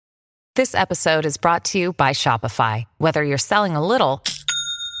This episode is brought to you by Shopify. Whether you're selling a little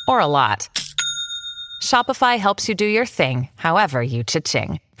or a lot, Shopify helps you do your thing, however you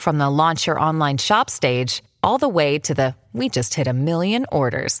cha-ching. From the launch your online shop stage, all the way to the we just hit 1 million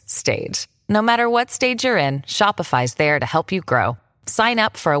orders stage. No matter what stage you're in, Shopify's there to help you grow. Sign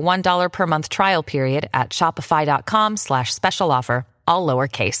up for a $1 per month trial period at shopify.com/special offer, all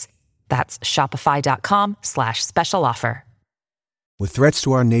lowercase. That's shopify.com/special offer. With threats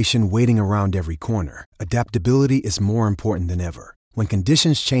to our nation waiting around every corner, adaptability is more important than ever. When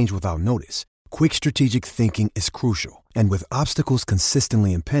conditions change without notice, quick strategic thinking is crucial. And with obstacles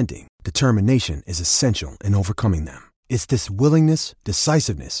consistently impending, determination is essential in overcoming them. It's this willingness,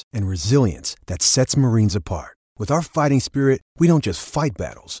 decisiveness, and resilience that sets Marines apart. With our fighting spirit, we don't just fight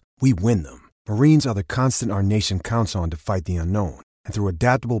battles, we win them. Marines are the constant our nation counts on to fight the unknown. And through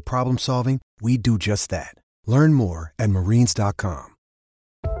adaptable problem solving, we do just that. Learn more at marines.com.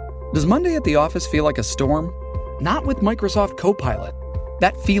 Does Monday at the office feel like a storm? Not with Microsoft Copilot.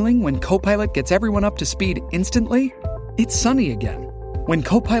 That feeling when Copilot gets everyone up to speed instantly? It's sunny again. When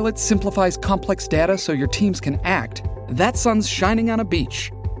Copilot simplifies complex data so your teams can act, that sun's shining on a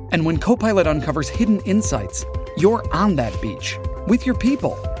beach. And when Copilot uncovers hidden insights, you're on that beach with your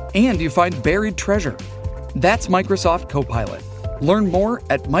people, and you find buried treasure. That's Microsoft Copilot. Learn more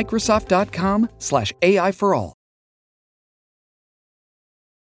at Microsoft.com/AI for all.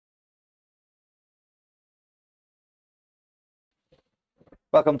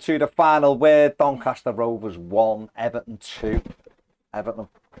 Welcome to the final word. Doncaster Rovers 1, Everton 2. Everton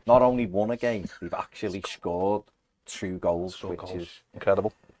not only won a game, they've actually scored 2 goals, which is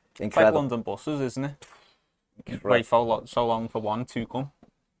incredible. It's like London buses, isn't it? Wait for so long for one to come.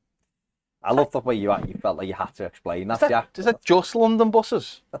 I love the way you felt like you had to explain that, Jack. Is it just London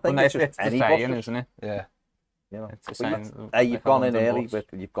buses? I think it's just the any saying, buses. isn't it? Yeah. You know, it's the saying. You've gone in early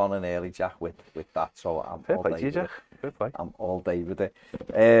Jack, with that. So I'm Fair all play day to you, with Jack. it. Fair play. I'm all day with it.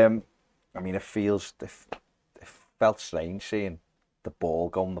 I mean, it felt strange seeing the ball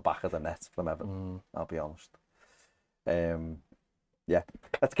go in the back of the net from Everton. I'll be honest. Yeah,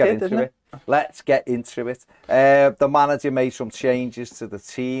 let's get into it. Let's get into it. The manager made some changes to the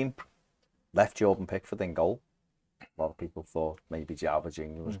team. Left Jordan Pickford in goal. A lot of people thought maybe Java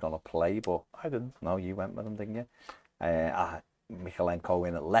Jr. was going to play, but I didn't. No, you went with him, didn't you? Michalenko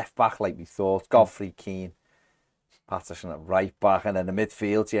in at left back, like we thought. Godfrey Keane, Patterson at right back, and in the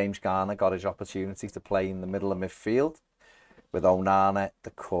midfield, James Garner got his opportunity to play in the middle of midfield with Onana,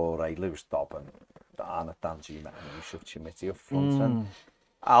 Decore, Lewis Dobbin, Arnott Danjuma, and Yusuf Chimiti up front. And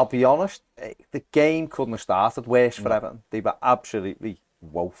I'll be honest, the game couldn't have started worse for Everton. They were absolutely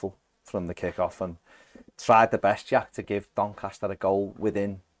woeful from the kick-off and tried the best, Jack, to give Doncaster a goal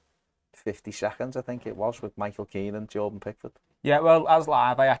within 50 seconds, I think it was, with Michael Keane and Jordan Pickford. Yeah, well, as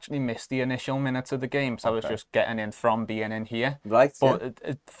live, I actually missed the initial minutes of the game, so I was just getting in from being in here. Right.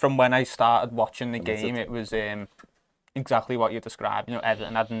 But from when I started watching the game, it was exactly what you described. You know,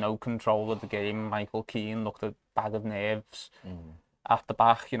 Everton had no control of the game. Michael Keane looked a bag of nerves at the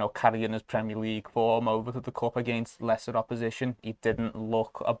back, you know, carrying his Premier League form over to the cup against lesser opposition. He didn't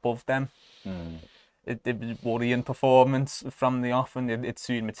look above them. It was worrying performance from the off, and it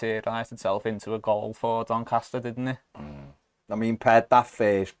soon materialised itself into a goal for Doncaster, didn't it? I mean, Ped, that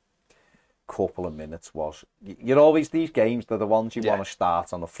first couple of minutes was... You're always, these games, they're the ones you want to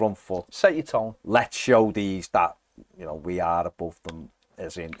start on the front foot. Set your tone. Let's show these that, you know, we are above them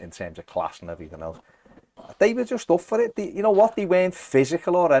as in terms of class and everything else. They were just up for it. You know what? They weren't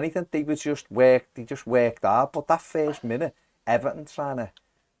physical or anything. They just worked hard. But that first minute, Everton trying to...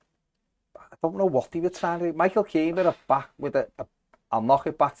 I don't know what they were trying to do. Michael Keane with I'll knock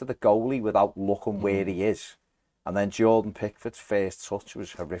it back to the goalie without looking where he is. And then Jordan Pickford's first touch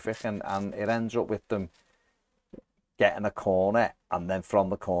was horrific, and it ends up with them getting a corner, and then from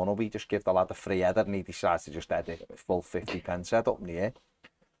the corner we just give the lad a free header, and he decides to just head it full 50 pence head up in the air.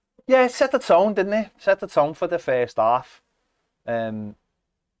 Yeah, it set the tone, didn't it? Set the tone for the first half.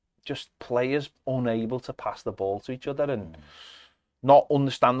 Just players unable to pass the ball to each other and not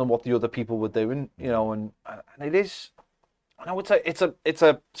understanding what the other people were doing, you know, and it is, I would say it's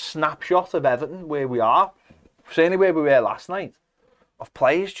a snapshot of Everton where we are. Certainly where we were last night, of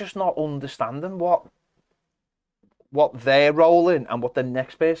players just not understanding what their role in and what the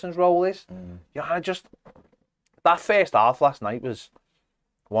next person's role is. Yeah, that first half last night was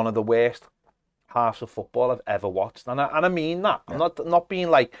one of the worst halves of football I've ever watched, and I mean that. I'm not being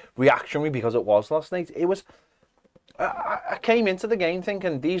like reactionary because it was last night. It was. I came into the game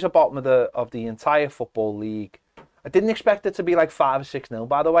thinking these are bottom of the entire football league. I didn't expect it to be like 5 or 6-0,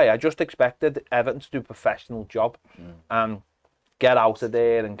 by the way. I just expected Everton to do a professional job. get out of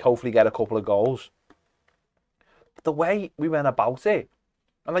there and hopefully get a couple of goals. But the way we went about it,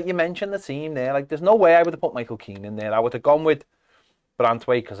 and like you mentioned the team there, like there's no way I would have put Michael Keane in there. I would have gone with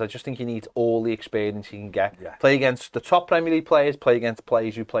Brantwaite because I just think he needs all the experience he can get. Yeah. Play against the top Premier League players, play against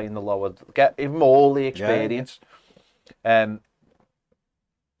players who play in the lower, get him all the experience. Yeah.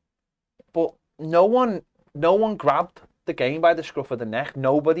 But no one grabbed the game by the scruff of the neck.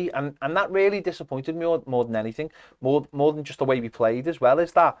 Nobody, and that really disappointed me more than anything. More than just the way we played as well.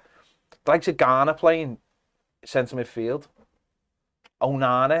 Is that the likes of Ghana playing centre midfield.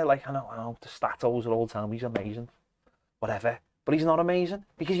 Onana, like I know the statos are all telling me he's amazing, whatever, but he's not amazing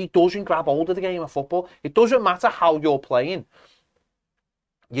because he doesn't grab hold of the game of football. It doesn't matter how you're playing.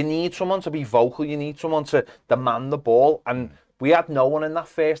 You need someone to be vocal. You need someone to demand the ball, and we had no one in that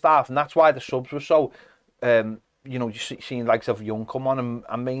first half, and that's why the subs were so. You know, you seen likes of Young come on,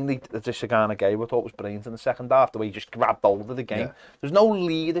 and mainly the Sagana game I thought was brilliant in the second half, the way he just grabbed hold of the game. Yeah. There's no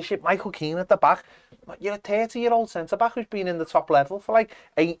leadership. Michael Keane at the back. You're a 30-year-old centre-back who's been in the top level for like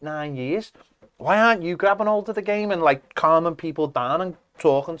 8-9 years. Why aren't you grabbing hold of the game and like calming people down and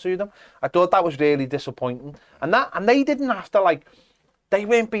talking to them? I thought that was really disappointing. And they didn't have to like, they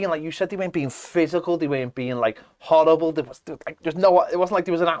weren't being, like you said, they weren't being physical, they weren't being like horrible. There was like, it wasn't like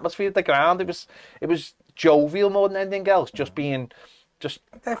there was an atmosphere at the ground. It was jovial more than anything else,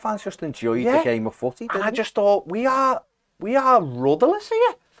 their fans just enjoyed the game of footy, and I just thought we are rudderless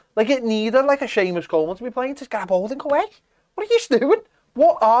here. Like it needed like a Seamus Coleman to be playing to grab hold and go, hey, what are you doing?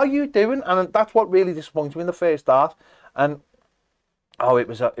 What are you doing? And that's what really disappointed me in the first half. And it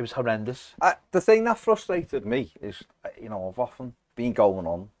was horrendous. The thing that frustrated me is, you know, I've often been going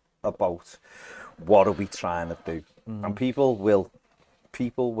on about what are we trying to do, and people will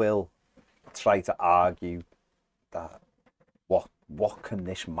try to argue that what can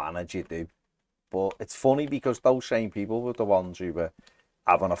this manager do? But it's funny because those same people were the ones who were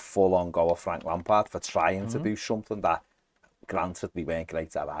having a full-on go of Frank Lampard for trying to do something that, granted, we weren't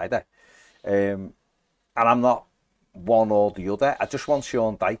great at either. And I'm not one or the other. I just want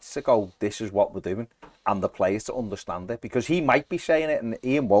Sean Dyche to go, this is what we're doing, and the players to understand it, because he might be saying it, and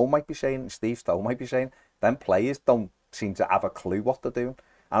Ian Woe might be saying it, and Steve Stowe might be saying it. Them players don't seem to have a clue what they're doing.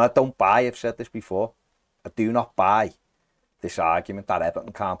 And I don't buy, I've said this before, I do not buy this argument that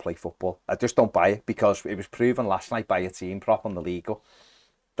Everton can't play football. I just don't buy it, because it was proven last night by a team prop on the league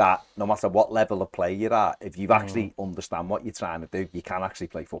that no matter what level of play you're at, if you actually understand what you're trying to do, you can actually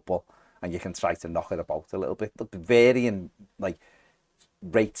play football, and you can try to knock it about a little bit. But the varying like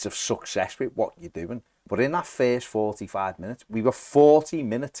rates of success with what you're doing. But in that first 45 minutes, we were 40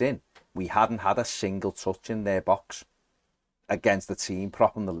 minutes in, we hadn't had a single touch in their box against the team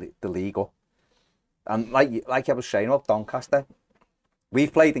propping the league up. And like I was saying about Doncaster,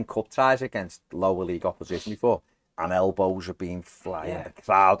 we've played in cup ties against lower league opposition before, and elbows are being flying, the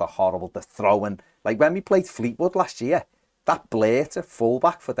crowd are horrible, they're throwing. Like when we played Fleetwood last year, that Blair to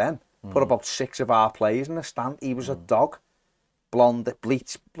fullback for them put about 6 of our players in the stand. He was a dog, blonde,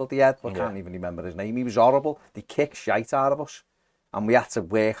 bleached bloody head, I can't even remember his name. He was horrible. They kicked shite out of us, and we had to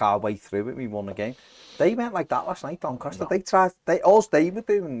work our way through it. We won the game. They went like that last night, Doncaster. No. All they were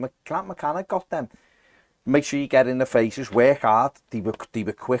doing, Grant McCann got them. Make sure you get in the faces, work hard. They were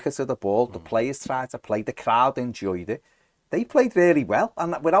quicker to the ball. The players tried to play. The crowd enjoyed it. They played really well,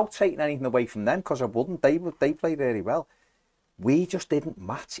 and without taking anything away from them, because I wouldn't, they played really well. We just didn't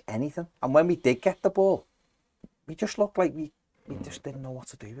match anything. And when we did get the ball, we just looked like we just didn't know what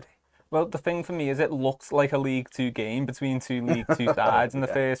to do with it. Well, the thing for me is it looked like a League Two game between two League Two sides in the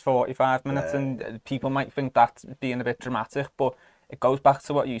first 45 minutes, and people might think that's being a bit dramatic, but it goes back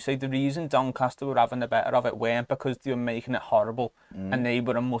to what you say. The reason Doncaster were having the better of it weren't because they were making it horrible, and they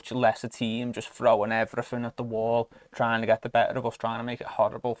were a much lesser team, just throwing everything at the wall, trying to get the better of us, trying to make it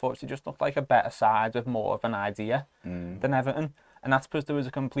horrible for us. They just looked like a better side with more of an idea than Everton, and that's because there was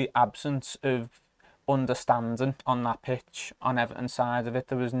a complete absence of understanding on that pitch on Everton's side of it.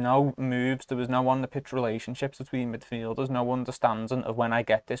 There was no moves, there was no on the pitch relationships between midfielders, no understanding of when I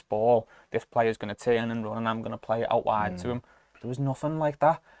get this ball, this player's going to turn and run and I'm going to play it out wide to him. There was nothing like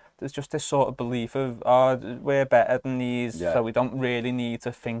that. There's just this sort of belief of, we're better than these, so we don't really need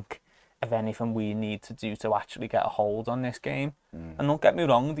to think of anything we need to do to actually get a hold on this game. And don't get me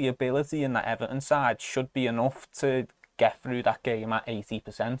wrong, the ability in that Everton side should be enough to get through that game at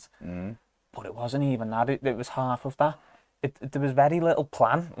 80%. But it wasn't even that. It was half of that. There was very little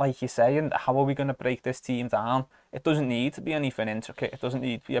plan, like you say, and how are we going to break this team down? It doesn't need to be anything intricate. It doesn't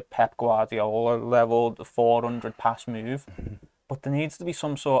need to be a Pep Guardiola level 400 pass move. But there needs to be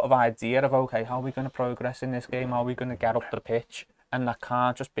some sort of idea of, okay, how are we going to progress in this game? How are we going to get up the pitch? And that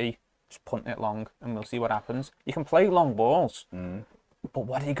can't just be just punt it long and we'll see what happens. You can play long balls, but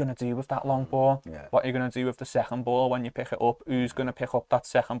what are you going to do with that long ball? Yeah. What are you going to do with the second ball when you pick it up? Who's going to pick up that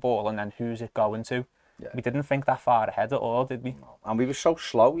second ball, and then who's it going to? Yeah. We didn't think that far ahead at all, did we? And we were so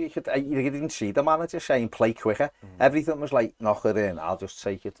slow, you didn't see the manager saying play quicker. Everything was like, knock it in, I'll just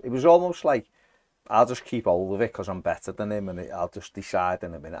take it. It was almost like, I'll just keep hold of it because I'm better than him, and I'll just decide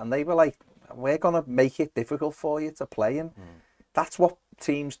in a minute. And they were like, we're going to make it difficult for you to play. And that's what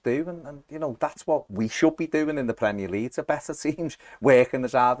teams do. And, you know, that's what we should be doing in the Premier League. To better teams working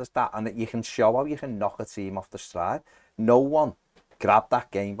as hard as that. And that you can show how you can knock a team off the stride. No one grabbed that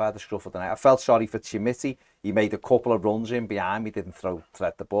game by the scruff of the neck. I felt sorry for Chimiti. He made a couple of runs in behind me, didn't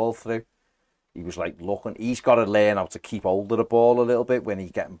thread the ball through. He was like looking. He's got to learn how to keep hold of the ball a little bit when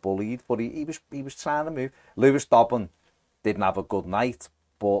he's getting bullied. But he was trying to move. Lewis Dobbin didn't have a good night.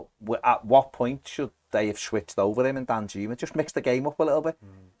 But at what point should they have switched over him and Dan Juma? Just mix the game up a little bit.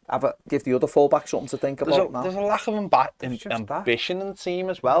 Give the other fullback something to think about now. There's a lack of ambition in the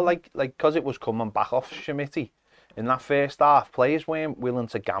team as well. Like because it was coming back off Schmidt in that first half, players weren't willing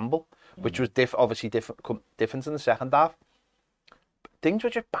to gamble, which was obviously different in the second half. Things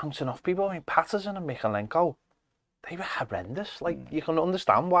were just bouncing off people. I mean, Patterson and Michalenko, they were horrendous. Like, you can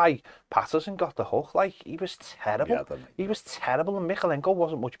understand why Patterson got the hook. Like, he was terrible. Yeah, he was terrible, and Michalenko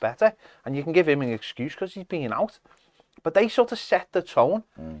wasn't much better. And you can give him an excuse because he's been out. But they sort of set the tone.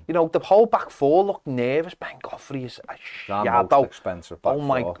 You know, the whole back four looked nervous. Ben Godfrey is a shadow. Expensive back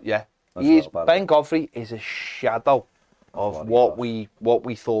four. Yeah. Ben Godfrey is a shadow of what we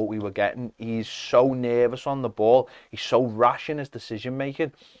thought we were getting. He's so nervous on the ball. He's so rash in his decision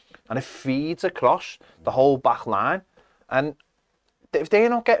making, and it feeds across the whole back line. And if they're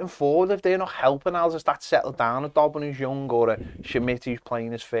not getting forward, if they're not helping us as that settle down, a Dobbin who's young or a Schmidt who's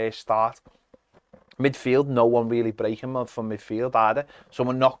playing his first start. Midfield, no one really breaking from midfield either. So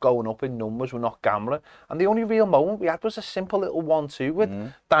we're not going up in numbers, we're not gambling. And the only real moment we had was a simple little 1-2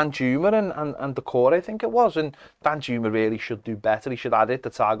 with Dan Juma and Decore, I think it was. And Dan Juma really should do better. He should add it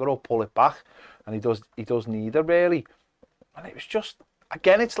to target or pull it back. And he does neither, really. And it was just,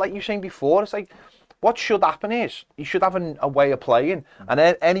 again, it's like you were saying before, it's like, what should happen is, you should have a way of playing. And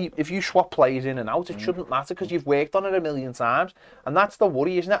if you swap players in and out, it shouldn't matter because you've worked on it a million times. And that's the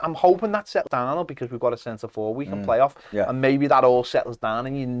worry, isn't it? I'm hoping that settles down because we've got a centre forward we can play off. Yeah. And maybe that all settles down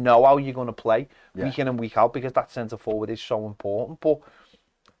and you know how you're going to play week in and week out because that centre forward is so important. But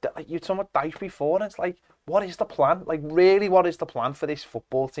like you talked about Dyche before, and it's like, what is the plan? Like, really, what is the plan for this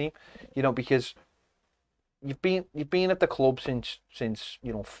football team? You know, because you've been at the club since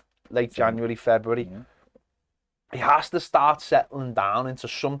you know, late January, February. He has to start settling down into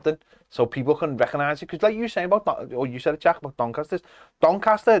something so people can recognise it. Because like you were saying about, or you said it, Jack, about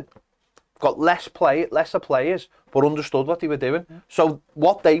Doncaster got lesser players, but understood what they were doing. So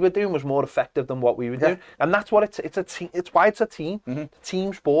what they were doing was more effective than what we were doing. And that's what it's a team. It's why it's a team.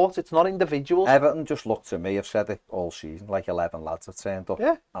 Team sport. It's not individuals. Everton just looked to me, I've said it all season, like 11 lads have turned up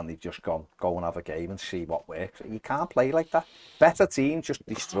and they've just go and have a game and see what works. You can't play like that. Better teams just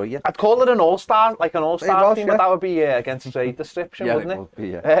destroy you. I'd call it an all-star, like an all-star team, but that would be against a trade description, wouldn't it? Would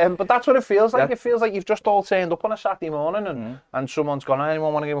be, but that's what it feels like. It feels like you've just all turned up on a Saturday morning and someone's gone,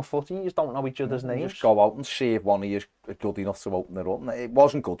 anyone want to give a footy? You just don't know each other's names. Just go out and see if one of you is good enough to open it up. And it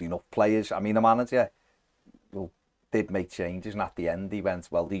wasn't good enough. Players, I mean, the manager did make changes, and at the end he went,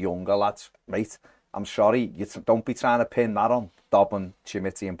 well, the younger lads, mate, I'm sorry, you don't be trying to pin that on Dobbin,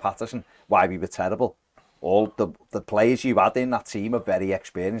 Chimiti and Patterson, why we were terrible. All the players you had in that team are very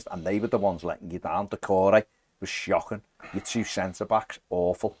experienced, and they were the ones letting you down. Decore was shocking. Your two centre-backs,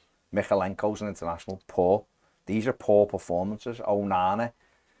 awful. Michalenko's an international, poor. These are poor performances. Onana,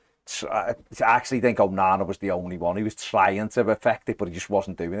 I actually think Onana was the only one who was trying to affect it, but he just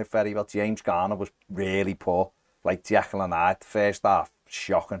wasn't doing it very well. James Garner was really poor. Like Jekyll and Hyde, the first half,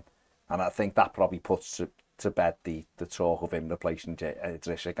 shocking. And I think that probably puts to bed the talk of him replacing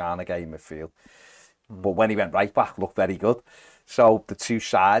Idrissa Gana game midfield. But when he went right back, looked very good. So the two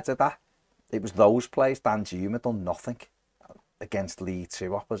sides of that, it was those players. Dan Juma done nothing against League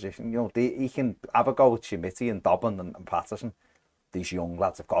Two opposition. You know, he can have a go with Chimiti and Dobbin and Patterson. These young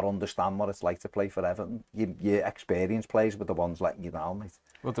lads have got to understand what it's like to play for Everton. Your experienced players were the ones letting you down, mate.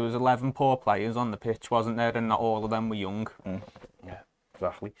 Well, there was 11 poor players on the pitch, wasn't there? And not all of them were young. Yeah,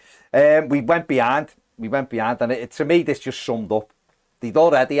 exactly. We went behind, and to me, this just summed up. They'd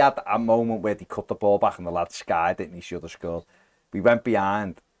already had a moment where they cut the ball back and the lad skied it and he should have scored. We went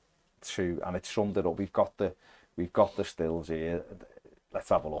behind and it summed it up. We've got the stills here. Let's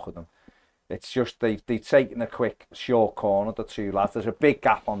have a look at them. It's just they've taken a quick short corner, the two lads. There's a big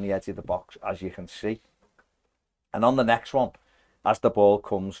gap on the edge of the box, as you can see. And on the next one, as the ball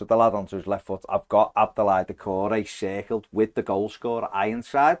comes with the lad onto his left foot, I've got Abdoulaye Doucouré circled with the goal scorer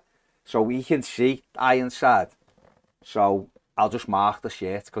Ironside, so we can see Ironside. So I'll just mark the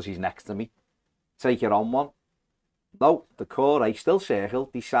shirt because he's next to me. Take it on one. No, Doucouré, still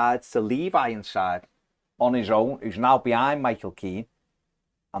circled, decides to leave Ironside on his own, who's now behind Michael Keane.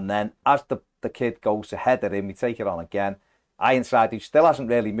 And then as the kid goes to header him, we take it on again. Ironside, who still hasn't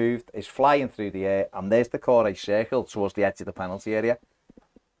really moved, is flying through the air, and there's Doucouré circled towards the edge of the penalty area.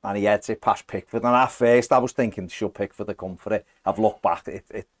 And he heads it past Pickford. And at first, I was thinking, should Pickford come for it? I've looked back.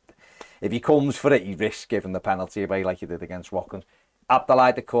 If he comes for it, he risks giving the penalty away like he did against Watkins.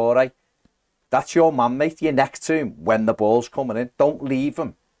 Abdoulaye Doucouré, that's your man, mate. You're next to him when the ball's coming in. Don't leave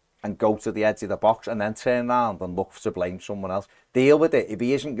him and go to the edge of the box and then turn around and look to blame someone else. Deal with it. If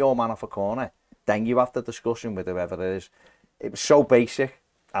he isn't your man off a corner, then you have the discussion with whoever it is. It was so basic.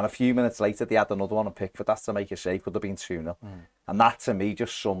 And a few minutes later, they had another one on Pickford. That's to make it safe. Could have been 2-0. And that, to me,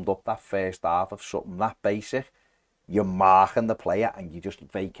 just summed up that first half of something that basic. You're marking the player and you just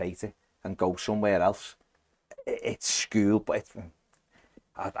vacate it and go somewhere else. It's school, but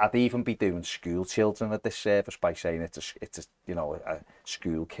I'd even be doing school children a disservice by saying it's a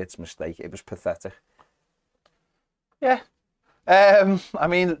school kid's mistake. It was pathetic. Yeah. I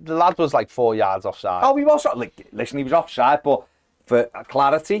mean, the lad was like 4 yards offside. Oh, he was. Listen, he was offside, but for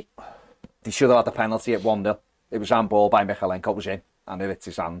clarity, they should have had the penalty at 1-0. It was handball by Michalenko. It was in, and it hit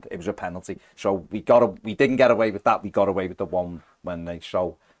his hand. It was a penalty. So we didn't get away with that. We got away with the one when they.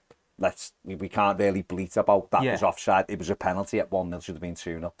 So we can't really bleat about that. Was offside. It was a penalty at 1-0. Should have been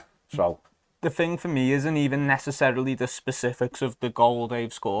 2-0. So the thing for me isn't even necessarily the specifics of the goal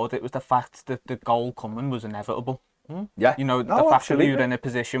they've scored. It was the fact that the goal coming was inevitable. Yeah, the fact that we were in a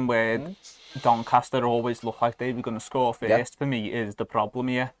position where Doncaster always looked like they were going to score first, for me, is the problem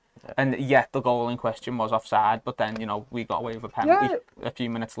here. Yeah. And yet the goal in question was offside, but then we got away with a penalty a few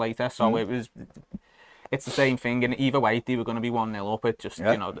minutes later. So it's the same thing. And either way, they were going to be 1-0 up. It just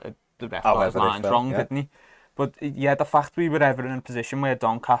the ref got his lines wrong, didn't he? But the fact we were ever in a position where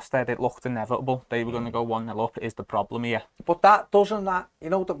Doncaster, it looked inevitable, they were going to go 1-0 up, is the problem here. But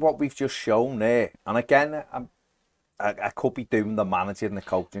what we've just shown there, and again, I could be doing the manager and the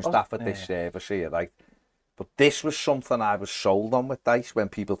coaching staff at this service here, right? But this was something I was sold on with Dice when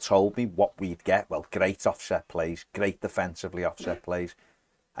people told me what we'd get. Well, great offset plays, great defensively offset plays.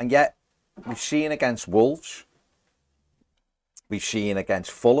 And yet, we've seen against Wolves, we've seen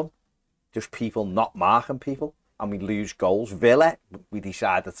against Fulham, just people not marking people, and we lose goals. Villa, we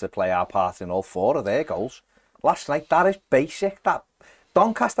decided to play our part in all 4 of their goals. Last night, that is basic. That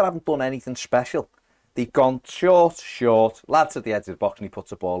Doncaster haven't done anything special. They've gone short, lads at the edge of the box, and he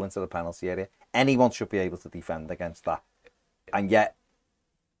puts the ball into the penalty area. Anyone should be able to defend against that. And yet,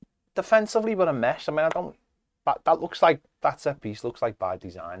 defensively, we're a mess. I mean, that looks like, that set piece looks like by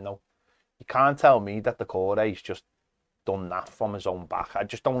design, though. You can't tell me that Doucouré's just done that from his own back. I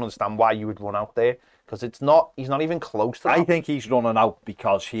just don't understand why you would run out there, because he's not even close to that. I think he's running out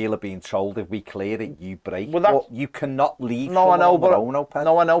because he'll have been told, if we clear it, you break. Well, but you cannot leave I know,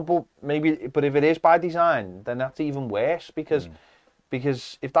 but but if it is by design, then that's even worse, because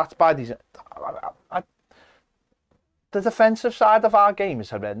if that's by design, the defensive side of our game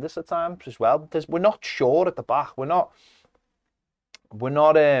is horrendous at times as well. We're not sure at the back. We're not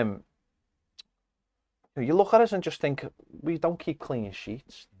you look at us and just think, we don't keep clean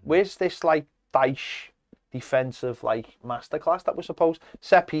sheets. Where's this like Dyche defensive like masterclass that we're supposed?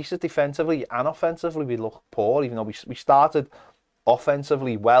 Set pieces defensively and offensively, we look poor, even though we started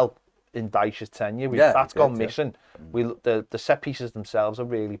offensively well in Dyche's tenure. That's gone missing. The set pieces themselves are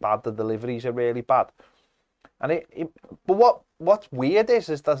really bad. The deliveries are really bad. And but what's weird is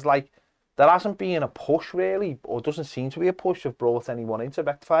there hasn't been a push really, or doesn't seem to be a push of brought anyone in to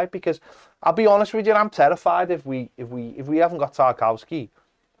rectify it, because I'll be honest with you, I'm terrified if we haven't got Tarkowski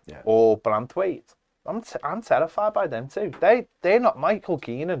or Branthwaite. I'm terrified by them too. They're not. Michael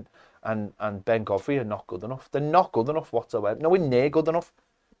Keane and Ben Godfrey are not good enough. They're not good enough whatsoever. Nowhere near good enough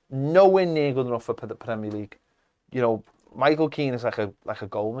for the Premier League. Michael Keane is like a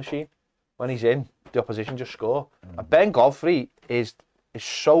goal machine. When he's in, the opposition just score. And Ben Godfrey is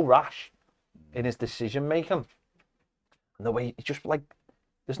so rash in his decision making, and the way it's just like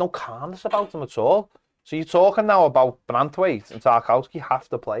there's no calmness about him at all. So you're talking now about Branthwaite and Tarkowski have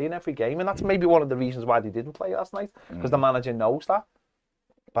to play in every game, and that's maybe one of the reasons why they didn't play last night, because the manager knows that.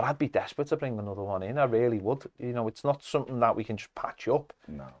 But I'd be desperate to bring another one in. I really would. It's not something that we can just patch up.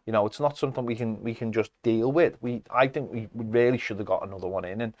 No. It's not something we can just deal with. I think we really should have got another one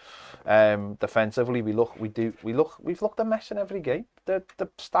in. And defensively, we've looked a mess in every game. The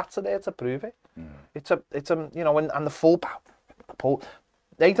stats are there to prove it. It's a and the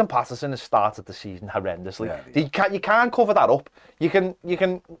Nathan Patterson has started the season horrendously. You can't cover that up. You can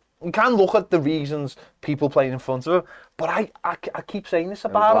look at the reasons people playing in front of him, but I keep saying this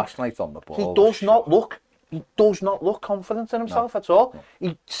about him. Last night on the ball, He does not look confident in himself at all.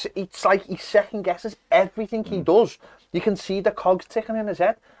 No. It's like he second guesses everything he does. You can see the cogs ticking in his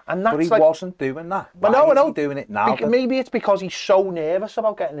head, and that's. But he wasn't doing that. Why is he doing it now? Maybe it's because he's so nervous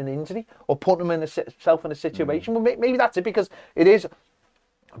about getting an injury or putting himself in a situation. Well, maybe that's it, because it is.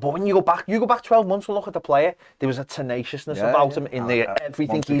 But when you go back 12 months and look at the player, there was a tenaciousness about him in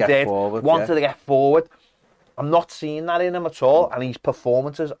everything he did. Wanted to get forward. I'm not seeing that in him at all, and his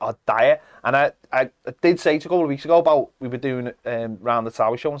performances are dire. And I did say to a couple of weeks ago about, we were doing round the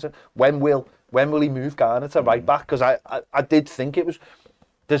Tower show, and said, when will he move Garner to right back? Because I did think it was,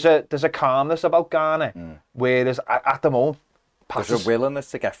 there's a calmness about Garner, whereas at the moment, there's a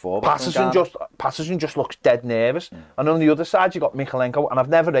willingness to get forward. Patterson just looks dead nervous. And on the other side, you got Michalenko, and I've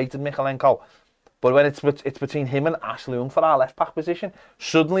never rated Michalenko, but when it's between him and Ashley Young for our left back position,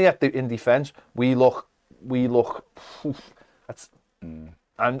 suddenly in defence we look. That's,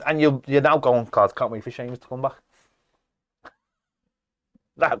 and you're now going, God, can't wait for Seamus to come back.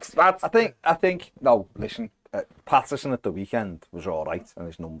 That's. I think. No, listen. Patterson at the weekend was all right, and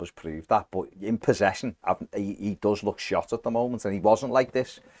his numbers proved that. But in possession, he does look shot at the moment, and he wasn't like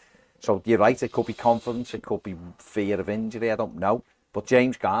this. So you're right. It could be confidence. It could be fear of injury. I don't know. But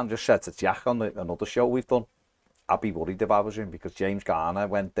James Garner, just said to Jack on another show we've done, I'd be worried if I was him, because James Garner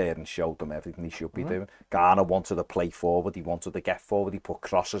went there and showed them everything he should be doing. Garner wanted to play forward, he wanted to get forward, he put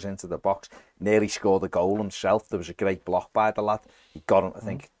crosses into the box, nearly scored a goal himself. There was a great block by the lad. He got him, I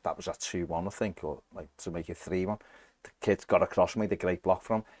think that was at 2-1, I think, or like to make it 3-1. The kid's got across, made a great block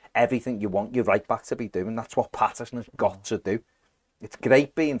from him. Everything you want your right back to be doing, that's what Patterson has got to do. It's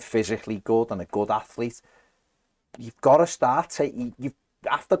great being physically good and a good athlete. You've got to start you've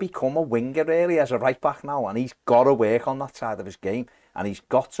have to become a winger really as a right back now, and he's got to work on that side of his game, and he's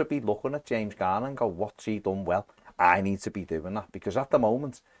got to be looking at James Garner and go, what's he done well? I need to be doing that, because at the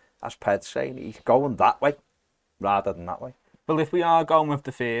moment, as Ped's saying, he's going that way rather than that way. Well, if we are going with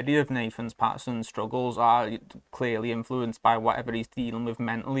the theory of Patterson's struggles are clearly influenced by whatever he's dealing with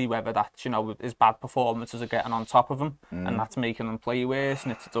mentally, whether that's, his bad performances are getting on top of him and that's making him play worse,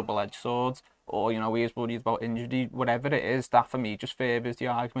 and it's a double-edged sword, or, he's worried about injury, whatever it is, that for me just favours the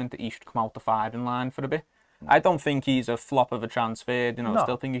argument that he should come out the firing line for a bit. I don't think he's a flop of a transfer,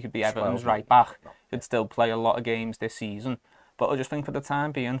 still think he could be Everton's right back. He'd still play a lot of games this season. But I just think for the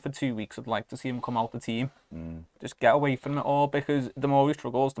time being, for 2 weeks, I'd like to see him come out the team. Just get away from it all, because the more he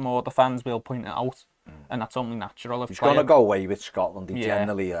struggles, the more the fans will point it out. And that's only natural. He's going to go away with Scotland. He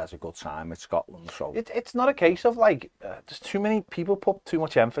generally has a good time with Scotland. So it's not a case of, there's too many people put too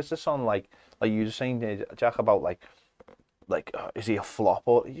much emphasis on, like you were saying, Jack, about, is he a flop?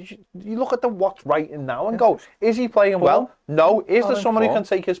 Or you look at what's right in now and go, is he playing well? No. Is there someone who can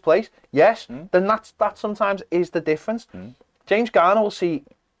take his place? Yes. Then that sometimes is the difference. James Garner will see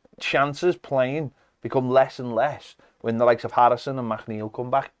chances playing become less and less when the likes of Harrison and McNeil come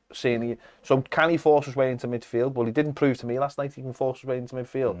back. So can he force his way into midfield? Well, he didn't prove to me last night he can force his way into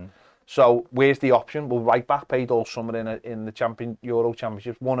midfield. So where's the option? Well, right back played all summer in the Euro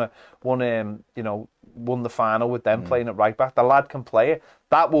Championships, won the final with them playing at right back. The lad can play it.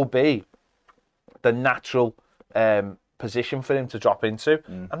 That will be the natural position for him to drop into,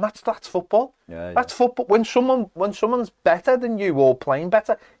 and that's football. That's football. When someone's better than you or playing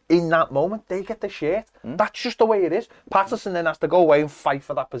better in that moment, they get the shirt. That's just the way it is. Patterson then has to go away and fight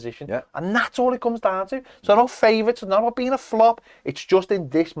for that position, and that's all it comes down to. So no favourites. It's not about being a flop. It's just in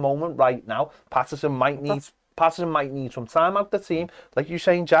this moment right now, Patterson might need some time out the team, like you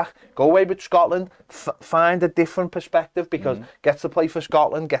saying, Jack. Go away with Scotland, find a different perspective, because gets to play for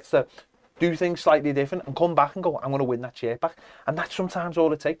Scotland, gets to do things slightly different, and come back and go, I'm going to win that shirt back. And that's sometimes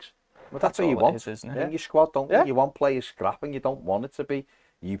all it takes. Well, that's what you want, isn't it? In your squad, don't you? You want players scrapping. You don't want it to be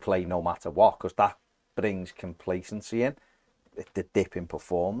you play no matter what, because that brings complacency in. The dip in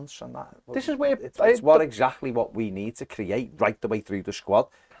performance, and that. This is where it's exactly what we need to create right the way through the squad.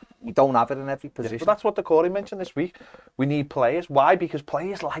 We don't have it in every position. But that's what the Corey mentioned this week. We need players. Why? Because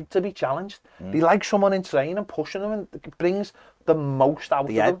players like to be challenged. They like someone in training pushing them, and it brings the most out of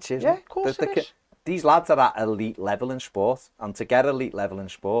them. Yeah, of course it is. These lads are at elite level in sport, and to get elite level in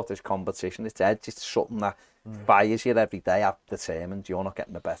sport is competition. It's edge. It's something that fires you every day. I'm determined you're not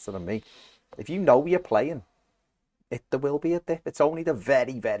getting the better than me. If you know you're playing, there will be a dip. It's only the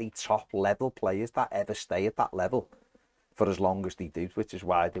very, very top level players that ever stay at that level for as long as they do, which is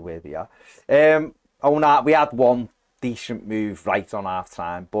why they're where they are. We had one decent move right on half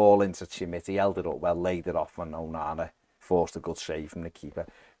time. Ball into Chimiti, held it up well, laid it off, and Onana forced a good save from the keeper.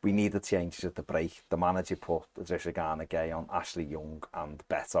 We needed changes at the break. The manager put Idrissa Gana Gueye on, Ashley Young and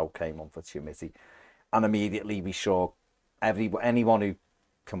Beto came on for Chimiti. And immediately we saw anyone who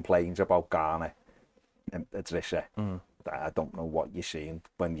complains about Ghana and Idrissa, I don't know what you're seeing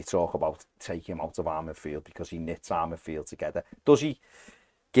when you talk about taking him out of our midfield because he knits our midfield together. Does he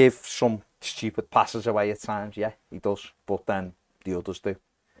give some stupid passes away at times? Yeah, he does. But then the others do.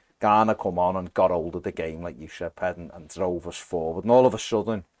 Ghana come on and got hold of the game, like you said, Ped, and drove us forward. And all of a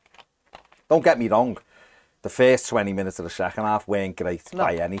sudden, don't get me wrong, the first 20 minutes of the second half weren't great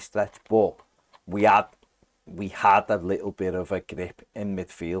by any stretch, but we had a little bit of a grip in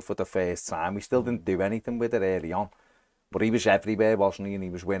midfield for the first time. We still didn't do anything with it early on, but he was everywhere, wasn't he? And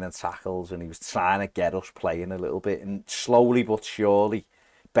he was winning tackles and he was trying to get us playing a little bit. And slowly but surely,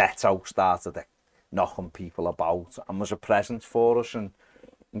 Beto started knocking people about and was a presence for us and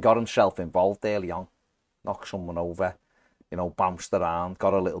got himself involved early on. Knocked someone over, bounced around,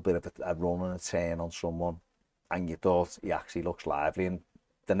 got a little bit of a run and a turn on someone. And you thought he actually looks lively. And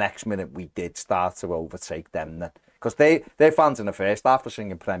the next minute we did start to overtake them then. Because their fans in the first half were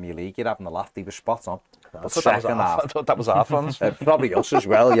singing Premier League, you're having a laugh, he was spot on. But second half... I thought that was our fans. Probably us as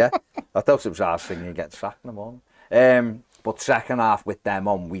well, yeah. I thought it was our singing getting sacked in the morning. But second half with them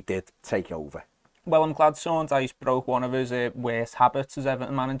on, we did take over. Well, I'm glad Sean Dyche broke one of his worst habits as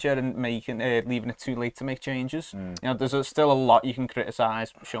Everton manager and leaving it too late to make changes. There's still a lot you can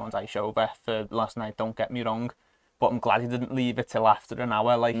criticise Sean Dyche over for last night, don't get me wrong. But I'm glad he didn't leave it till after an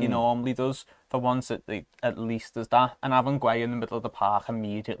hour like he normally does. For once, at least there's that. And having Gueye in the middle of the park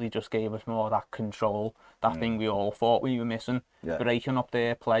immediately just gave us more of that control, that thing we all thought we were missing. Yeah. Breaking up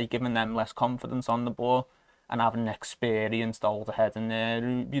their play, giving them less confidence on the ball, and having an experienced older head in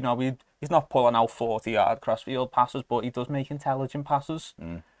there. He's not pulling out 40-yard crossfield passes, but he does make intelligent passes.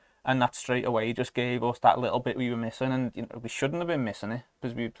 And that straight away just gave us that little bit we were missing. And we shouldn't have been missing it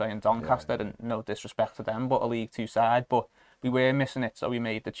because we were playing Doncaster, and no disrespect to them, but a League Two side. But we were missing it, so we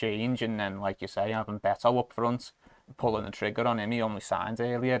made the change. And then, like you say, having Beto up front, pulling the trigger on him. He only signed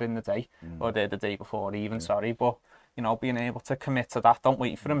earlier in the day, or the day before even, sorry. But, being able to commit to that, don't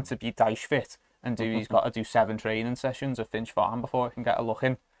wait for him to be Dyche fit. And he's got to do 7 training sessions at Finch Farm before he can get a look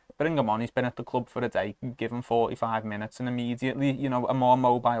in. Bring him on, he's been at the club for a day, give him 45 minutes and immediately, a more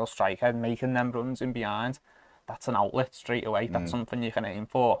mobile striker making them runs in behind. That's an outlet straight away. That's something you can aim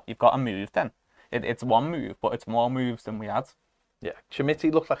for. You've got to move then. It's one move, but it's more moves than we had. Yeah,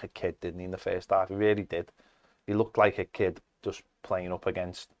 Chimiti looked like a kid, didn't he, in the first half? He really did. He looked like a kid just playing up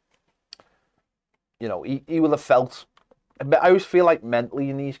against, he will have felt... I always feel like mentally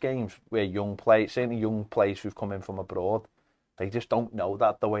in these games where certainly young players who've come in from abroad, they just don't know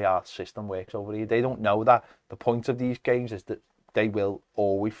that the way our system works over here. They don't know that the point of these games is that they will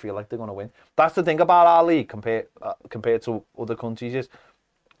always feel like they're going to win. That's the thing about our league compared to other countries is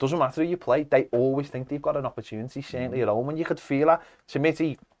it doesn't matter who you play. They always think they've got an opportunity, certainly at home. And you could feel that.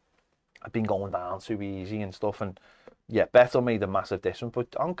 Chimiti had been going down too easy and stuff. And yeah, Beto made a massive difference.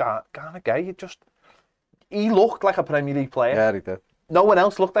 But on Ghana Gueye, he looked like a Premier League player. Yeah, he did. No one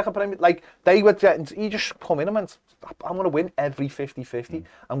else looked like a Premier League. Like, they were getting... He just come in and went, I'm going to win every 50-50.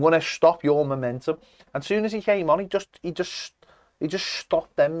 I'm going to stop your momentum. And as soon as he came on, he just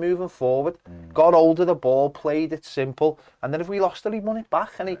stopped them moving forward. Got hold of the ball, played it simple. And then if we lost it, he won it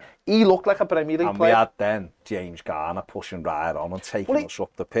back. And he looked like a Premier League player. And we had then James Garner pushing right on and taking us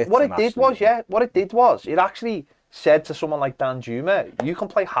up the pitch. What it did was, it actually said to someone like Dan Juma, you can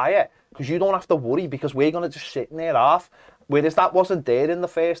play higher because you don't have to worry because we're going to just sit in their half. Whereas that wasn't there in the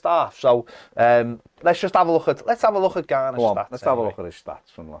first half. So let's have a look at Garner's stats. Let's have a look at his stats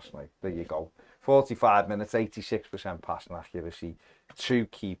from last night. There you go. 45 minutes, 86% passing accuracy, 2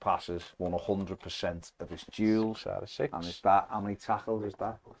 key passes, won 100% of his duels. Out of 6. And is that, how many tackles is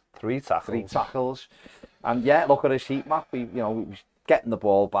that? 3 tackles. 3 tackles. And yeah, look at his heat map. He was getting the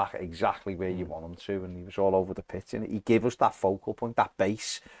ball back exactly where you want him to, and he was all over the pitch. And he gave us that focal point, that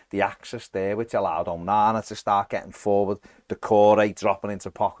base, the access there, which allowed Onana to start getting forward, the core dropping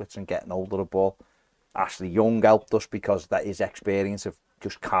into pockets and getting hold of the ball. Ashley Young helped us because that his experience of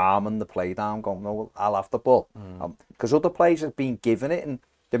just calming the play down, going, no, I'll have the ball. Because other players have been given it, and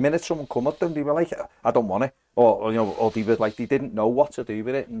the minute someone come at them, they were like, I don't want it. Or they were like, they didn't know what to do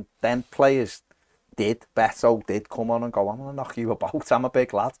with it. And then players Beto did come on and go, I'm going to knock you about, I'm a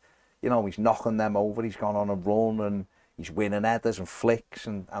big lad. He's knocking them over, he's gone on a run and he's winning headers and flicks,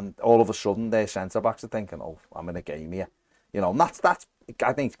 and all of a sudden their centre-backs are thinking, oh, I'm in a game here. And that's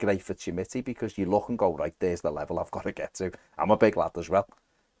I think it's great for Chimiti because you look and go, right, there's the level I've got to get to. I'm a big lad as well.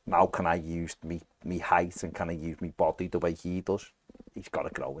 Now can I use me height and can I use me body the way he does? He's got to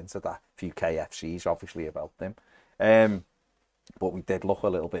grow into that. A few KFCs obviously have helped him. But we did look a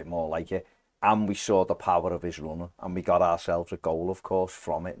little bit more like it. And we saw the power of his running, and we got ourselves a goal, of course,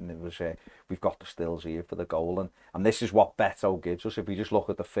 from it. And it was, we've got the stills here for the goal. And this is what Beto gives us. If we just look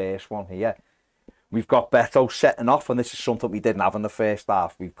at the first one here, we've got Beto setting off, and this is something we didn't have in the first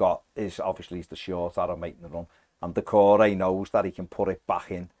half. We've got, obviously, he's the short arrow making the run. And Decore knows that he can put it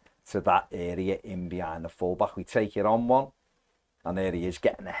back in to that area in behind the fullback. We take it on one, and there he is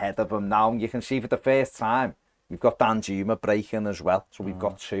getting ahead of him now. And you can see for the first time, we've got Danjuma breaking as well. So we've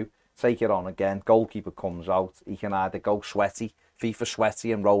got two. Take it on again. Goalkeeper comes out. He can either go sweaty, FIFA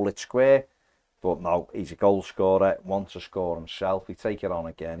sweaty, and roll it square. But no, he's a goal scorer, wants to score himself. He take it on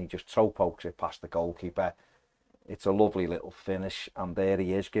again. He just toe pokes it past the goalkeeper. It's a lovely little finish. And there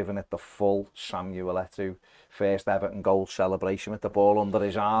he is, giving it the full Samuel Eto'o first Everton goal celebration with the ball under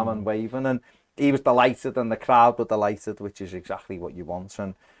his arm and waving. And he was delighted, and the crowd were delighted, which is exactly what you want.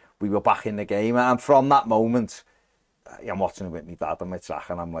 And we were back in the game. And from that moment, I'm watching it with my dad and my track,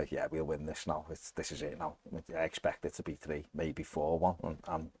 and I'm like, yeah, we'll win this now. This is it now. I expect it to be 3, maybe 4-1.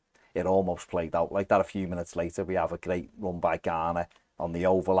 And it almost played out like that. A few minutes later, we have a great run by Garner on the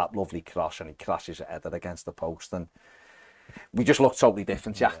overlap, lovely cross, and he crashes a header against the post. And we just looked totally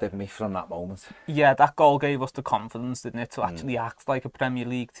different, Jack, didn't we, from that moment? Yeah, that goal gave us the confidence, didn't it, to actually act like a Premier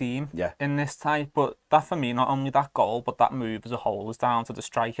League team in this type. But that, for me, not only that goal, but that move as a whole is down to the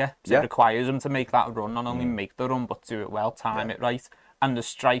striker. So it requires him to make that run, not only make the run, but do it well, time it right. And the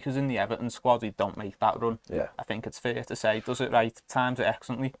strikers in the Everton squad, who don't make that run, I think it's fair to say, does it right, times it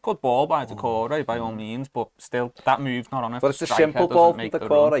excellently. Good ball by Decore, by all means, but still, that move's not on it. But it's a simple ball from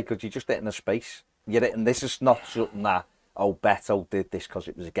Decore, because you just hit in a space. And this is not something that, oh, Beto did this because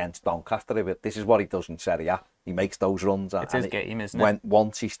it was against Doncaster. But this is what he does in Serie A. He makes those runs. It's his game, isn't it?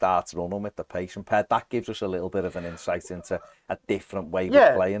 Once he starts running with the pace, and that gives us a little bit of an insight into a different way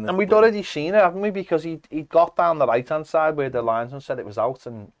of playing. And we'd already seen it, haven't we? Because he got down the right-hand side where the linesman said it was out.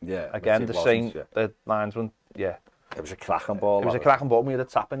 And again, the linesman, It was a cracking ball. It was a cracking ball. We had a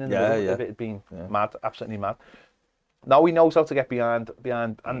tapping in the middle if it had been mad, absolutely mad. Now he knows how to get behind,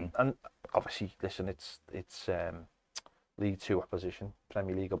 and obviously, listen, it's League 2 opposition.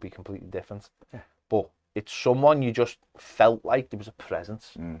 Premier League will be completely different. Yeah. But it's someone you just felt like there was a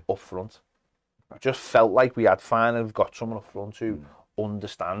presence up front. Just felt like we had finally got someone up front who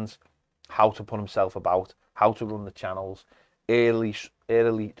understands how to put himself about, how to run the channels. Early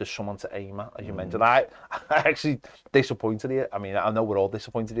there's someone to aim at, as you mentioned. I actually disappointed here. I mean, I know we're all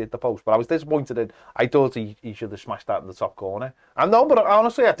disappointed at the post, but I was disappointed in. I thought he should have smashed that in the top corner. I know, but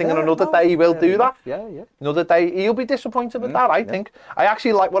honestly, I think on another day he will do that. Yeah. Another day he'll be disappointed with that. I think. I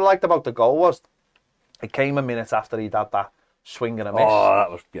actually what I liked about the goal was it came a minute after he'd had that swing and a miss. Oh, that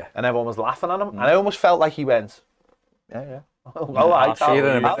was and everyone was laughing at him, and I almost felt like he went, I'll see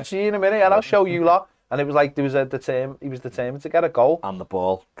you in a minute, and I'll show you lot. And it was like he was determined to get a goal. And the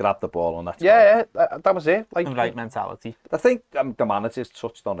ball, grab the ball, and that's that was it. Like the right mentality. I think the manager's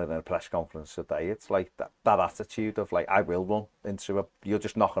touched on it in a press conference today. It's like that attitude of like, I will run into you're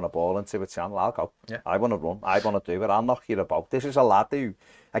just knocking a ball into a channel, I'll go. Yeah. I want to run, I want to do it, I'll knock you about. This is a lad who,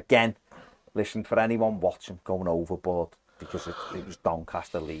 again, listen, for anyone watching, going overboard, because it was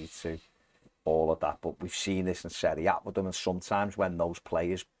Doncaster League 2, all of that, but we've seen this in Serie A with them, and sometimes when those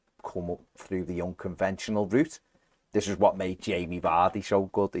players come up through the unconventional route, this is what made Jamie Vardy so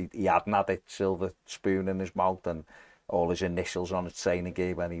good. He hadn't had a silver spoon in his mouth and all his initials on his training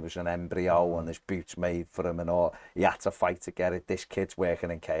gear when he was an embryo, and his boots made for him and all. He had to fight to get it. This kid's working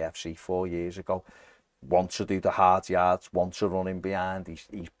in KFC 4 years ago, wants to do the hard yards, wants to run in behind.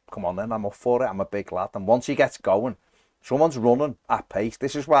 He's come on then, I'm up for it, I'm a big lad. And once he gets going, someone's running at pace.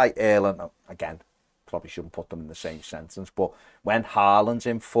 This is why Erling, again, probably shouldn't put them in the same sentence, but when Haaland's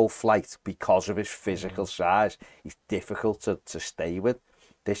in full flight, because of his physical size, he's difficult to stay with.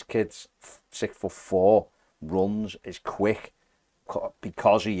 This kid's 6'4", runs, is quick,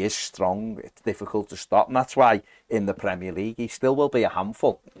 because he is strong, it's difficult to stop, and that's why in the Premier League he still will be a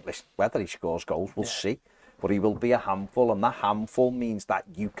handful. Whether he scores goals, we'll see, but he will be a handful, and that handful means that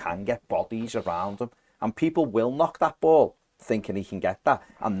you can get bodies around him, and people will knock that ball thinking he can get that,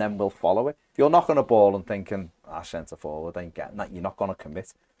 and then will follow it. If you're knocking a ball and thinking, our centre forward ain't getting that, you're not going to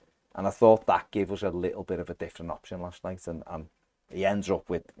commit. And I thought that gave us a little bit of a different option last night, and he ends up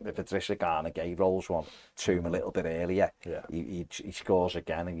with, if Idrissa Gana Gay rolls one to him a little bit earlier, he scores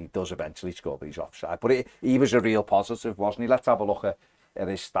again, and he does eventually score, but he's offside. But he was a real positive, wasn't he? Let's have a look at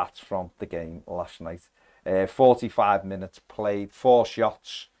his stats from the game last night. 45 minutes played, 4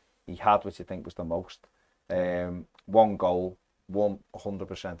 shots he had, which I think was the most. 1 goal,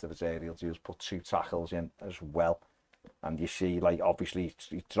 100% of his aerial duels, put 2 tackles in as well. And you see, like, obviously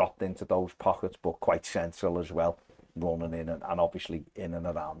he dropped into those pockets, but quite central as well. running in and obviously in and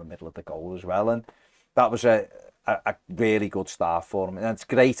around the middle of the goal as well. And that was a really good start for him. And it's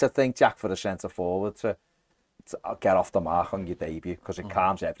great, I think, Jack, for a centre forward to get off the mark on your debut, because it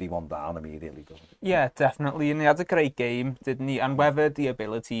calms everyone down immediately, doesn't it? Yeah, definitely. And he had a great game, didn't he? And whether the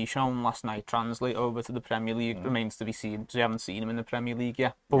ability shown last night translate over to the Premier League remains to be seen, because we haven't seen him in the Premier League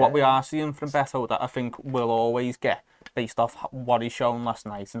yet. But what we are seeing from Beto, that I think we'll always get, based off what he's shown last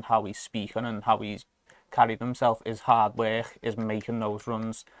night and how he's speaking and how he's carried himself, is hard work, is making those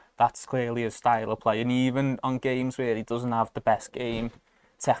runs. That's clearly his style of play. And even on games where he doesn't have the best game,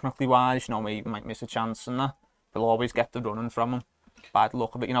 technically wise, you know, he might miss a chance and that, we'll always get the running from him. By the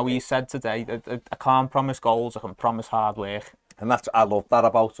look of it, you know, he said today, I can't promise goals, I can promise hard work. And I love that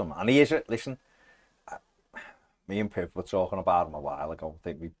about him. And he is it. Listen, me and Piv were talking about him a while ago. I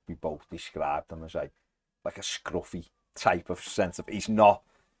think we both described him as like a scruffy type of sense of. He's not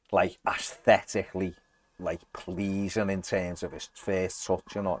like aesthetically like pleasing in terms of his first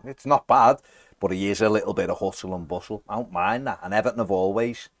touch. You know, it's not bad, but he is a little bit of hustle and bustle. I don't mind that. And Everton have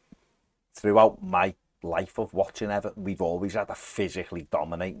always, throughout my life of watching Everton, we've always had a physically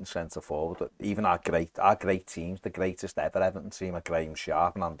dominating centre forward. Even our great teams, the greatest ever Everton team, are Graham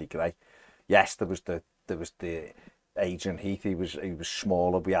Sharp and Andy Gray. Yes, there was the Adrian Heath. He was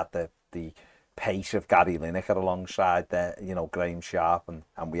smaller. We had the pace of Gary Lineker alongside Graham Sharp,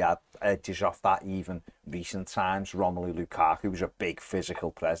 and we had edges off that. Even recent times, Romelu Lukaku was a big physical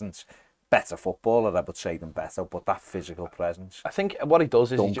presence. Better footballer, I would say, than Beto, but that physical presence. I think what he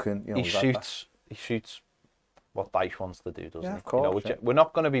does is Duncan, he shoots what Dyche wants to do, doesn't he? Of course, We're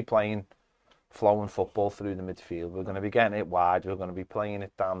not going to be playing flowing football through the midfield. We're going to be getting it wide. We're going to be playing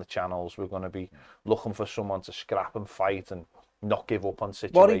it down the channels. We're going to be looking for someone to scrap and fight and not give up on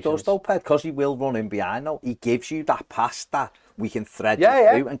situations. What he does though, Ped, because he will run in behind though, he gives you that pass that we can thread you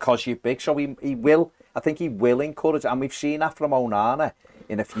through, and because you're big, so he will, I think he will encourage, and we've seen that from Onana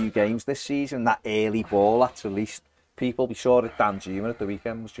in a few games this season, that early ball that's released. People, we saw it, Dan Juma at the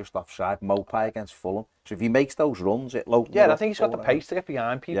weekend was just offside, Mopai against Fulham. So if he makes those runs, it low. Yeah, and I think he's got the pace to get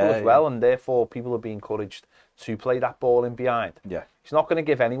behind people as well, and therefore people are being encouraged to play that ball in behind. Yeah. He's not going to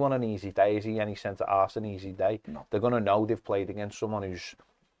give anyone an easy day, is he? Any centre-arse an easy day. No. They're going to know they've played against someone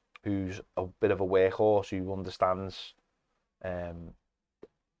who's a bit of a workhorse, who understands the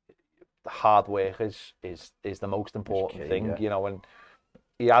hard work is the most important thing, you know, and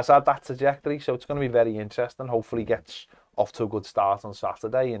he has had that trajectory, so it's going to be very interesting. Hopefully he gets off to a good start on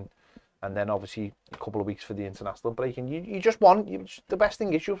Saturday, and then obviously a couple of weeks for the international break. And you just want, the best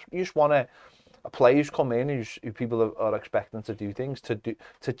thing is you just want a player who's come in, who people are expecting to do things,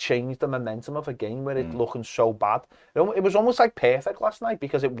 to change the momentum of a game where it's looking so bad. It was almost like perfect last night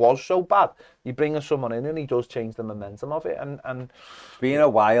because it was so bad. You bring someone in and he does change the momentum of it. And it's been a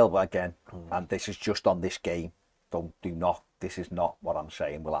while again, and this is just on this game. This is not what I'm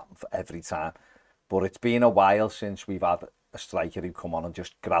saying will happen for every time, but it's been a while since we've had a striker who come on and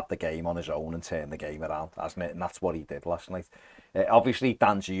just grab the game on his own and turn the game around, hasn't it? And that's what he did last night. Obviously,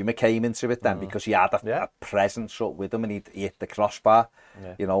 Dan Juma came into it then because he had a presence up with him, and he hit the crossbar,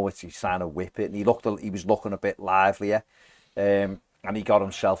 you know, which he's trying to whip it, and he was looking a bit livelier. And he got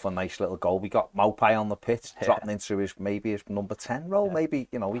himself a nice little goal. We got Mopai on the pitch, dropping into his number 10 role. Maybe,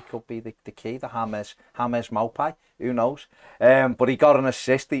 you know, he could be the key, the James Mopai. Who knows? But he got an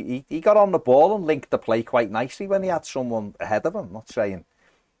assist. He got on the ball and linked the play quite nicely when he had someone ahead of him. I'm not saying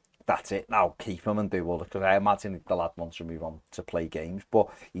that's it now, keep him and do all it, because I imagine the lad wants to move on to play games. But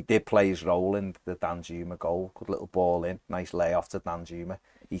he did play his role in the Dan Juma goal. Good little ball in, nice layoff to Dan Juma.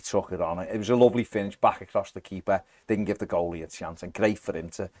 He took it on. It was a lovely finish back across the keeper. Didn't give the goalie a chance, and great for him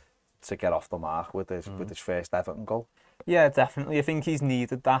to get off the mark with his first Everton goal. Yeah, definitely. I think he's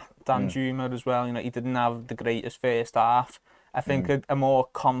needed that, Dan Juma, as well. You know, he didn't have the greatest first half. I think a more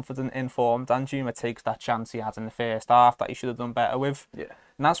confident, informed Dan Juma takes that chance he had in the first half that he should have done better with. Yeah.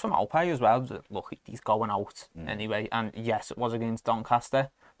 And that's from Alpay as well. Look, he's going out anyway. And yes, it was against Doncaster.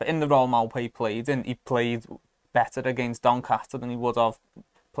 But in the role Alpay played in, he played better against Doncaster than he would have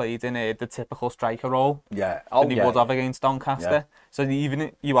played in the typical striker role than he would have against Doncaster. So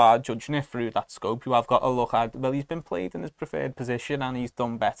even you are judging it through that scope, you have got to look at, well, he's been played in his preferred position and he's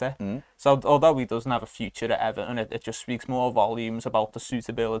done better. So although he doesn't have a future at Everton, it just speaks more volumes about the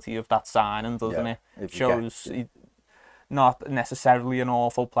suitability of that signing, doesn't it? It shows he's not necessarily an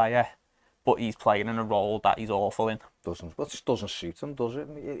awful player, but he's playing in a role that he's awful in. Doesn't suit him, does it?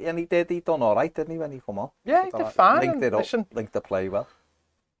 And he done all right, didn't he, when he come on? Yeah, he did fine. Linked the play well.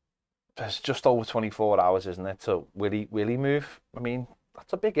 There's just over 24 hours, isn't it? So will he move? I mean,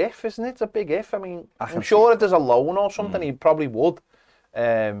 that's a big if, isn't it? It's a big if. I mean, I'm sure if there's a loan or something, he probably would.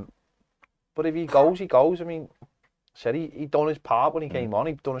 But if he goes, he goes. I mean, said he done his part when he came on.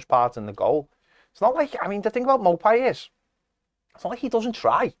 He done his part in the goal. It's not like, I mean, the thing about Mopai is, it's not like he doesn't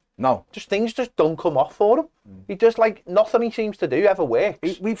try. No. Just things just don't come off for him. He just, like, nothing he seems to do ever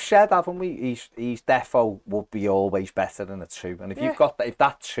works. We've said, haven't we? He's defo would be always better than a 2. And if you've got if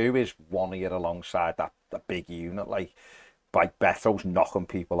that 2 is one year alongside that big unit, like Beto's knocking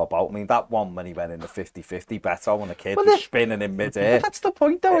people about. I mean, that one when he went in the 50-50, Beto and the kid was spinning in mid-air. That's the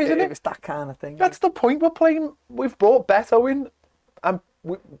point, though, isn't it? It's that kind of thing. That's the point. We've brought Beto in, and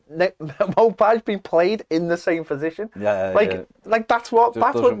Mopai's been played in the same position. Like that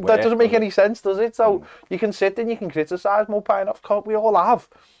doesn't make any sense, does it? So you can sit and you can criticise Mopai, and of course we all have.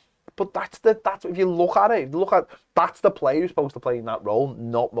 But that's if you look at that's the player who's supposed to play in that role,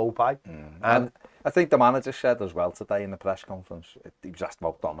 not Mopai. And I think the manager said as well today in the press conference, he was asked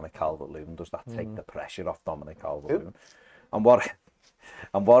about Dominic Calvert-Lewin. Does that take the pressure off Dominic Calvert-Lewin? And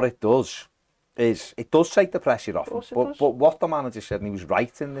what it does is it does take the pressure off him. But what the manager said, and he was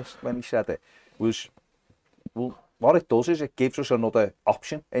right in this when he said it, was, well, what it does is it gives us another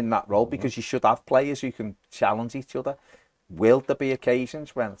option in that role, because you should have players who can challenge each other. Will there be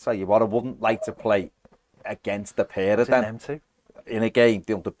occasions when, tell you what, I wouldn't like to play against the pair of them in a game,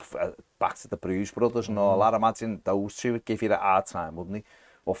 back to the Bruce brothers and all that. I imagine those two would give you a hard time, wouldn't they,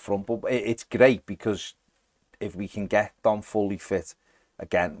 up front? But it's great, because if we can get Dom fully fit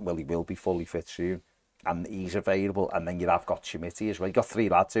again, well, he will be fully fit soon, and he's available, and then you have got Chimiti as well. You've got 3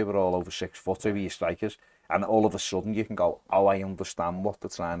 lads who are all over 6 foot, who are your strikers, and all of a sudden you can go, oh, I understand what they're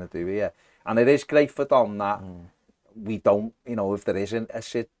trying to do here. And it is great for Dom that we don't, if there is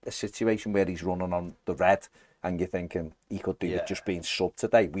a situation where he's running on the red and you're thinking he could do it just being sub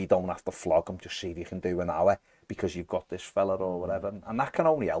today, we don't have to flog him, just see if you can do an hour because you've got this fella or whatever. And that can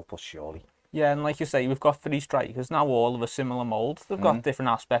only help us, surely. Yeah, and like you say, we've got 3 strikers now, all of a similar mould. They've got different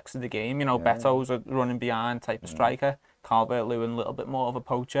aspects of the game. Beto's a running behind type of striker. Calvert-Lewin, a little bit more of a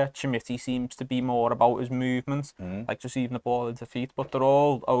poacher. Chimiti seems to be more about his movement, like just even the ball into feet. But they're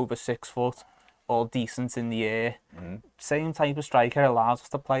all over 6 foot, all decent in the air. Same type of striker allows us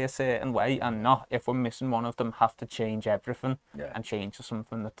to play a certain way, and not, if we're missing one of them, have to change everything and change to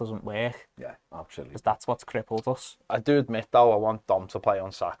something that doesn't work. Yeah, absolutely. Because that's what's crippled us. I do admit, though, I want Dom to play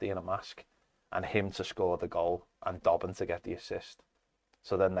on Saturday in a mask, and him to score the goal, and Dobbin to get the assist.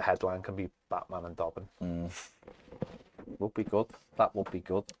 So then the headline can be Batman and Dobbin. Would be good. That would be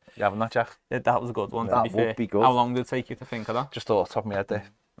good. You having that, Jack? Yeah, that was a good one, that to be fair. Would be good. How long did it take you to think of that? Just off the top of my head there.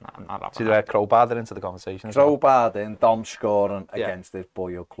 Nah, I'm not having See the way I crowbarred it into the conversation. Crowbarred in, Dom scoring against his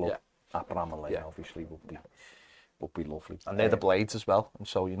boyhood club at Bramall Lane, obviously, would be lovely. And they're the Blades as well, and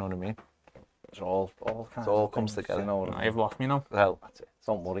so, you know what I mean? It's all kinds all of comes things, together. You know what I mean? You've lost me now. Well, that's it.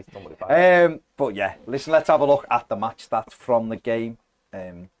 Don't worry about it. But yeah, listen, let's have a look at the match stats from the game.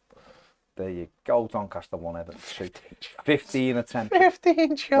 There you go. Doncaster won, Everton 2. 15 attempts.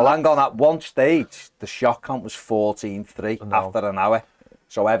 15 shots. Well, hang on, at one stage, the shot count was 14-3 after an hour.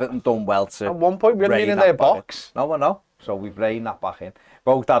 So Everton done well to... At one point, we hadn't been in their box. No, I know. So we've reined that back in.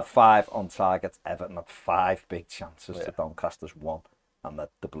 Both had 5 on target. Everton had 5 big chances to Doncaster's 1. And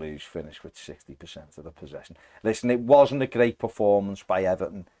the Blues finished with 60% of the possession. Listen, it wasn't a great performance by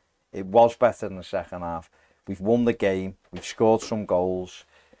Everton. It was better in the second half. We've won the game. We've scored some goals.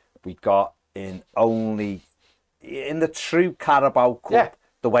 We got in the true Carabao Cup,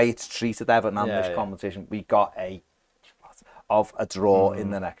 the way it's treated Everton and this competition, we got a draw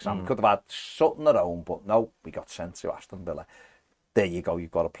in the next round. We could have had something at home, but no, we got sent to Aston Villa. There you go, you've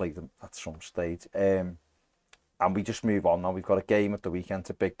got to play them at some stage. And we just move on now. We've got a game at the weekend, it's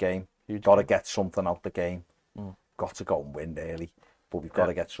a big game. You've got to get something out the game. Got to go and win early. But we've got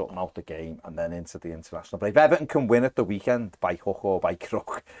to get something out the game and then into the international break. If Everton can win at the weekend by hook or by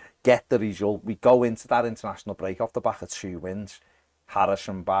crook, get the result, we go into that international break off the back of 2 wins.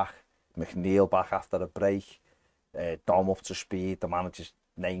 Harrison back, McNeil back after a break, Dom up to speed. The manager's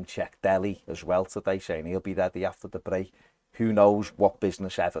name checked Delhi as well today, saying he'll be ready after the break. Who knows what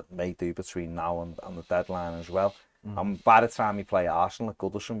business Everton may do between now and the deadline as well. And by the time we play Arsenal at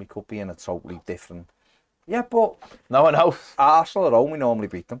Goodison, we could be in a totally different... Yeah, but no one knows. Arsenal at home, we normally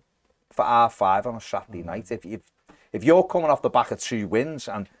beat them for R5 on a Saturday night. If you're coming off the back of 2 wins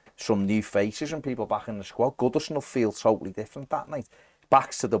and some new faces and people back in the squad, Goodison will feel totally different that night.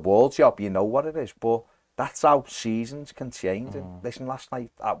 Backs to the wall job, you know what it is, but that's how seasons can change. And listen, last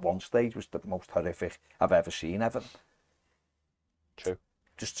night at one stage was the most horrific I've ever seen Everton. True.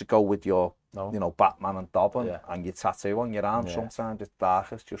 Just to go with your, Batman and Dobbin and your tattoo on your arm, sometimes it's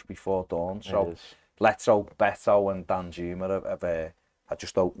darkest just before dawn. So let's hope Beto and Dan Juma are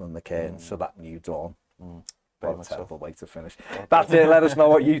just opening the curtains to that new dawn. What a terrible way to finish. That's it. Let us know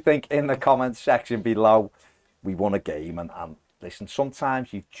what you think in the comments section below. we won a game, and listen,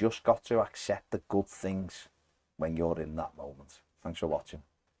 sometimes you've just got to accept the good things when you're in that moment. Thanks for watching.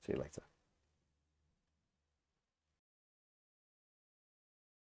 See you later.